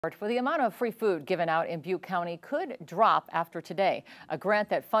For the amount of free food given out in Butte County could drop after today. A grant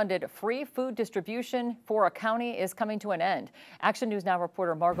that funded free food distribution for a county is coming to an end. Action News Now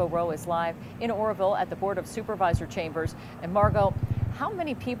reporter Margot Rowe is live in Oroville at the Board of Supervisor Chambers. And Margot, how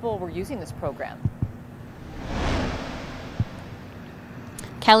many people were using this program?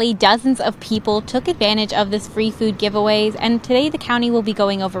 Kelly, dozens of people took advantage of this free food giveaways, and today the county will be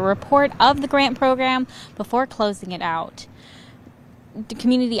going over a report of the grant program before closing it out. The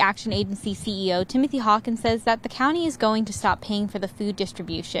Community Action Agency CEO Timothy Hawkins says that the county is going to stop paying for the food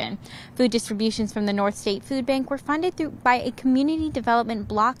distribution. Food distributions from the North State Food Bank were funded by a community development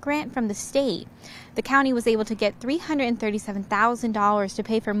block grant from the state. The county was able to get $337,000 to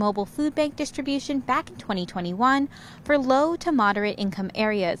pay for mobile food bank distribution back in 2021 for low to moderate income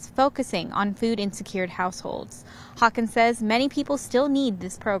areas, focusing on food insecure households. Hawkins says many people still need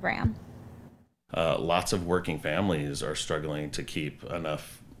this program. Lots of working families are struggling to keep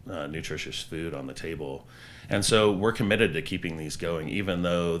enough nutritious food on the table. And so we're committed to keeping these going, even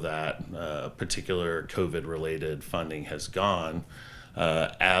though that particular COVID-related funding has gone.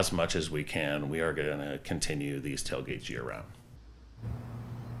 As much as we can, we are going to continue these tailgates year-round.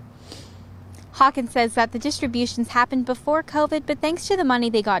 Hawkins says that the distributions happened before COVID, but thanks to the money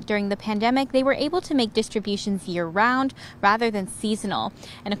they got during the pandemic, they were able to make distributions year-round rather than seasonal.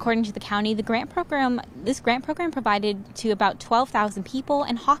 And according to the county, this grant program provided to about 12,000 people,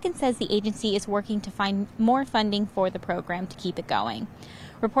 and Hawkins says the agency is working to find more funding for the program to keep it going.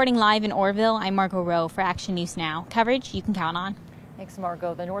 Reporting live in Oroville, I'm Margot Rowe for Action News Now. Coverage you can count on. Thanks,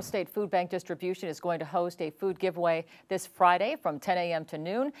 Margot. The North State Food Bank Distribution is going to host a food giveaway this Friday from 10 a.m. to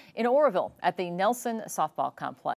noon in Oroville at the Nelson Softball Complex.